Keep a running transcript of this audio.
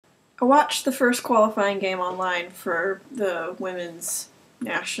I watched the first qualifying game online for the women's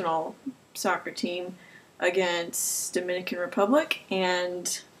national soccer team against Dominican Republic,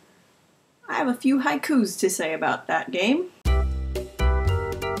 and I have a few haikus to say about that game.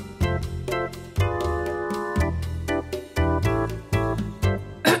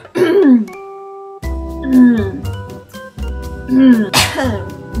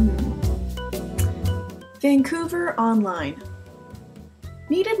 Vancouver Online.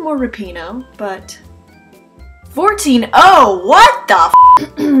 Needed more Rapino, but 14-0! What the f?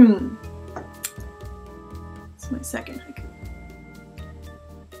 It's my second haiku.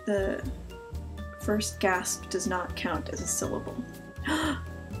 The first gasp does not count as a syllable.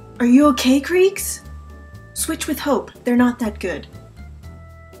 Are you okay, Creeks? Switch with hope. They're not that good.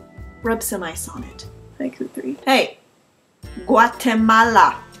 Rub some ice on it. Haiku 3. Hey!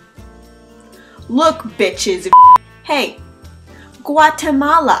 Guatemala! Look, bitches! Hey!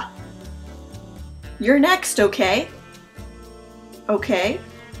 Guatemala! You're next, okay? Okay?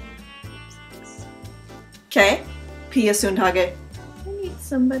 Okay? Pia Sundhage. I need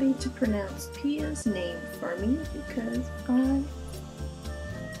somebody to pronounce Pia's name for me because I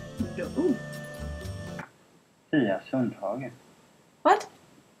don't. Pia Sundhage. What?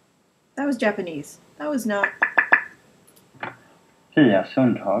 That was Japanese. That was not. Pia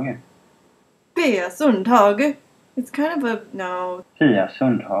Sundhage. Pia Sundhage. It's kind of a no. Pia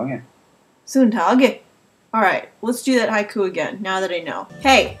Sundhage. Sundhage. Alright, let's do that haiku again, now that I know.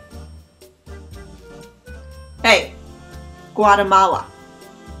 Hey! Hey! Guatemala.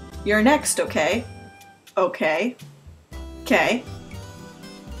 You're next, okay? Okay. Okay.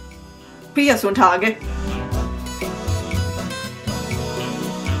 Pia Sundhage.